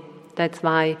monkey. That's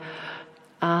why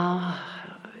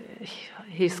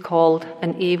he's called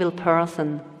an evil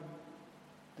person.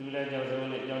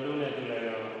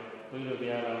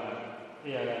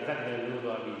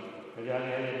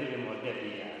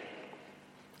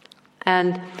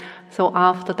 And so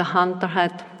after the hunter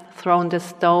had thrown the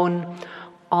stone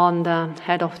on the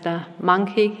head of the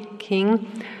Monkey King,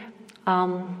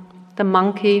 the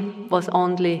monkey was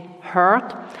only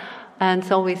hurt, and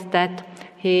so with that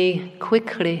he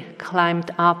quickly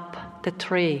climbed up the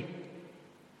tree.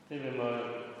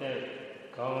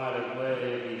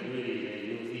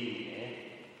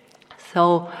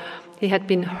 So he had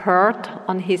been hurt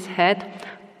on his head,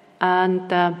 and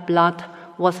the blood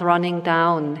was running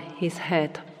down his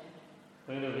head.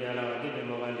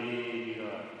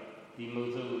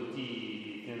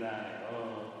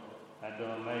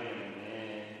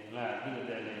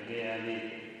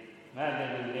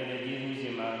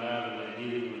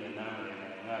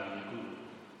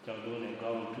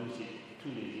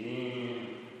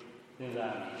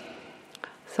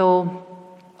 So,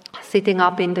 sitting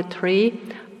up in the tree,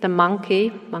 the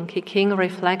Monkey King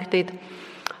reflected,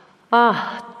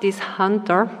 this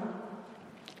hunter,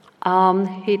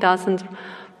 he doesn't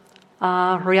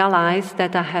realize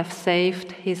that I have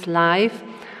saved his life.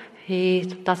 He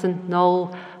doesn't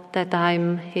know that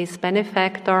I'm his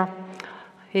benefactor.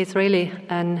 He's really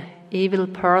an evil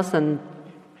person.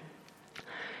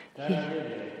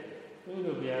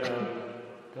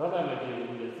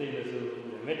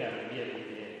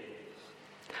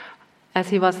 As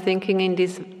he was thinking in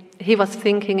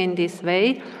this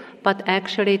way, but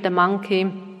actually the monkey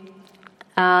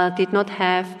did not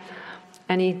have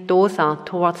any dosa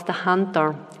towards the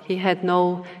hunter. He had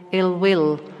no ill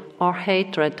will or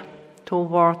hatred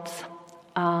towards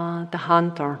the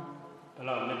hunter.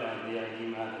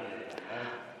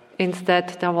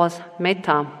 Instead, there was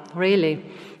metta, really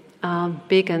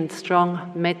big and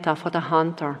strong metta for the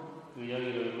hunter.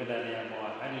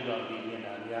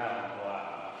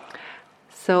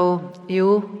 So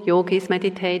you, yogis,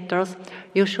 meditators,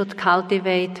 you should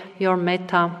cultivate your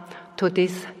metta to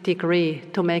this degree,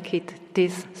 to make it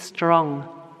this strong.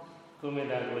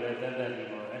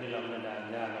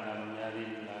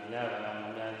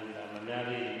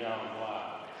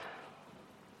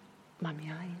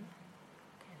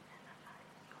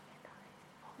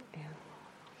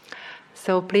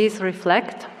 So please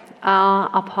reflect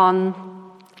upon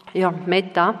your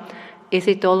metta. Is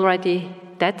it already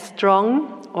that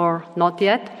strong or not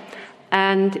yet?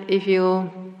 And if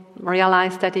you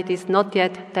realize that it is not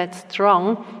yet that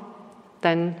strong,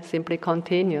 then simply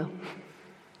continue.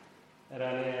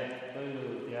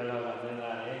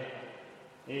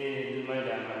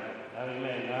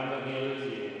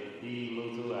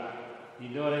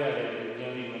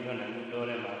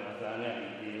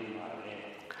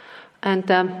 And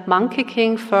the Monkey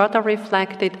King further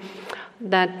reflected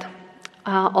that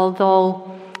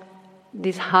although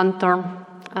this hunter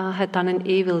had done an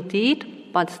evil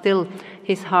deed, but still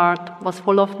his heart was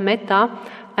full of metta,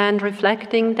 and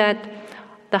reflecting that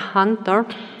the hunter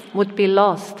would be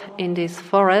lost in this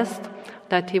forest,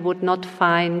 that he would not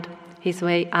find his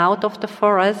way out of the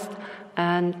forest,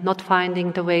 and not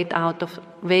finding the way out of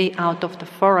the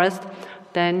forest,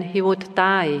 then he would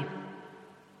die.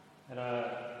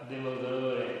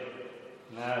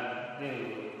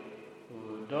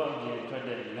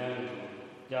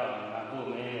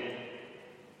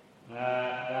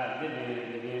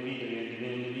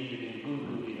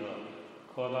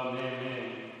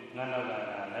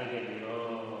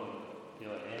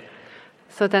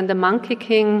 So then the Monkey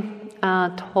King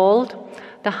told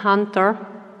the hunter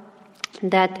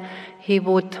that he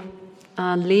would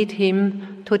lead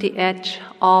him to the edge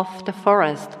of the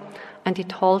forest. And he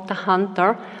told the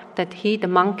hunter that he, the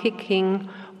Monkey King,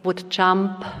 would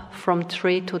jump from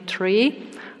tree to tree,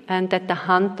 and that the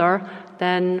hunter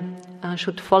then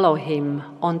should follow him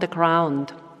on the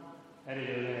ground.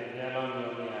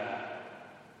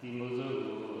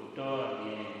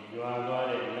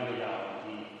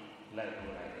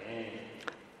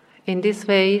 In this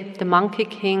way, the Monkey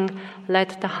King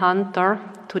led the hunter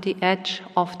to the edge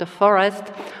of the forest,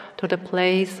 to the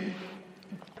place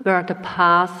where the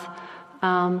path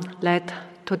led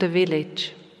to the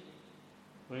village.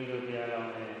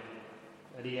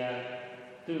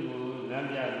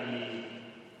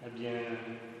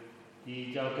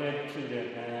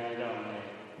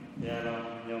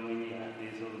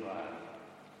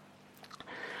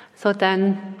 So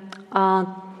then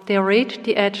they reached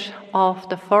the edge of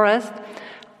the forest,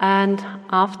 and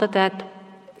after that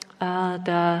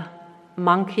the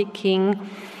Monkey King,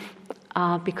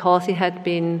 because he had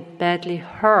been badly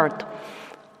hurt,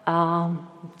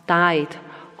 died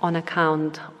on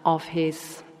account of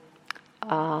his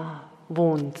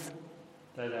wounds.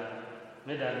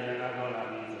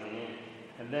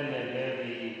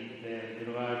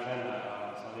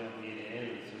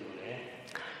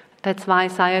 That's why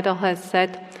Sayadaw has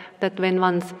said that when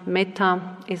one's metta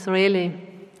is really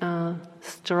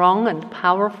strong and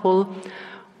powerful,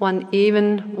 one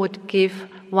even would give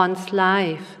one's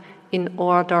life in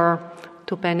order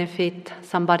to benefit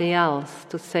somebody else,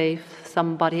 to save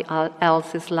somebody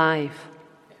else's life.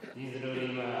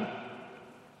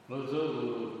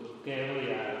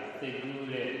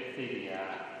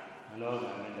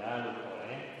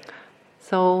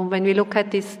 So when we look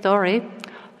at this story,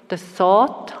 the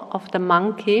thought of the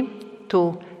monkey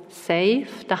to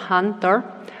save the hunter,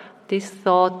 this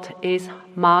thought is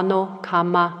mano,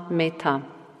 kamma, metta.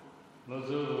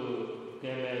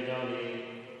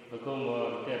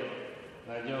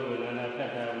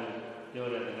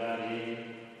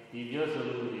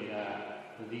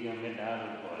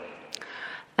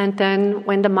 And then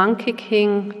when the Monkey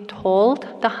King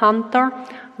told the hunter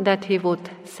that he would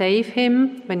save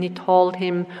him, when he told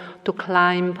him to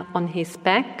climb on his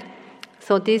back,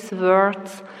 so these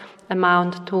words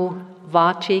amount to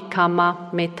vaci,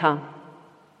 kamma, metta.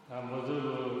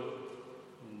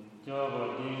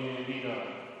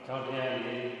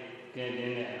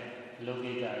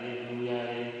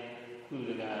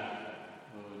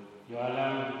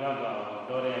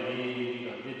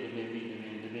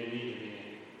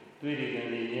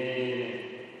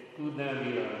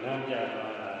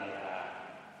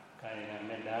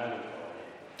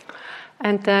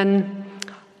 And then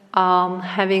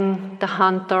having the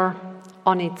hunter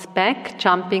on its back,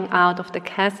 jumping out of the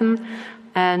chasm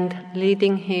and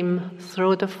leading him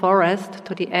through the forest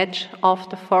to the edge of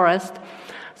the forest.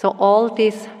 So all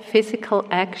these physical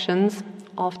actions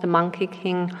of the Monkey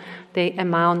King, they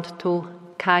amount to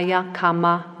kaya,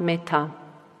 kamma, metta.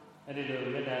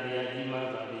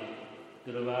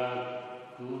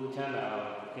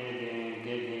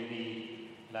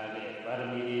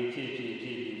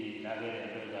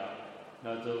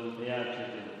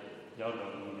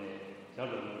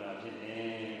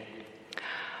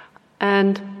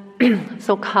 And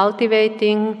so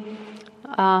cultivating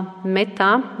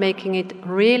metta, making it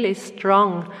really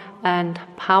strong and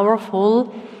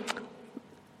powerful,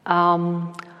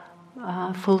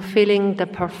 fulfilling the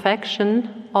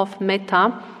perfection of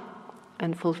metta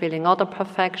and fulfilling other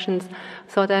perfections.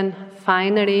 So then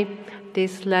finally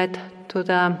this led to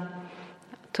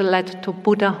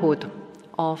Buddhahood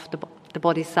of the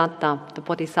Bodhisattva. The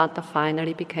Bodhisattva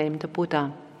finally became the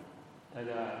Buddha.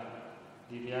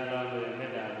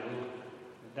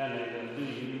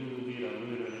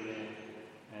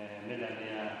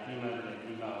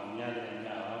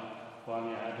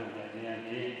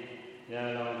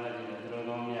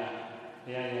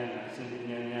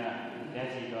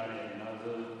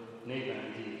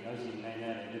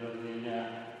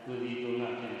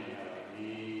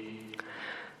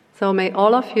 So may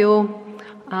all of you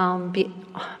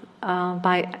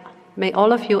may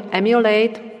all of you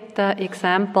emulate the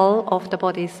example of the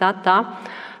Bodhisattva,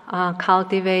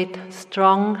 cultivate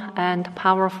strong and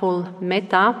powerful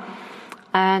metta,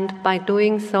 and by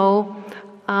doing so,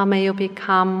 may you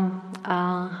become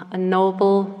a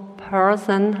noble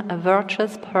person, a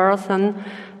virtuous person,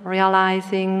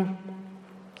 realizing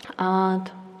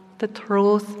the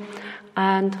truth,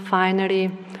 and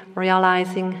finally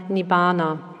realizing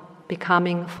Nibbana,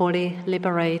 becoming fully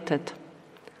liberated.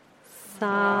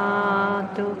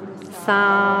 Sadhu,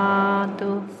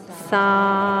 sadhu,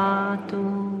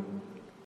 sadhu.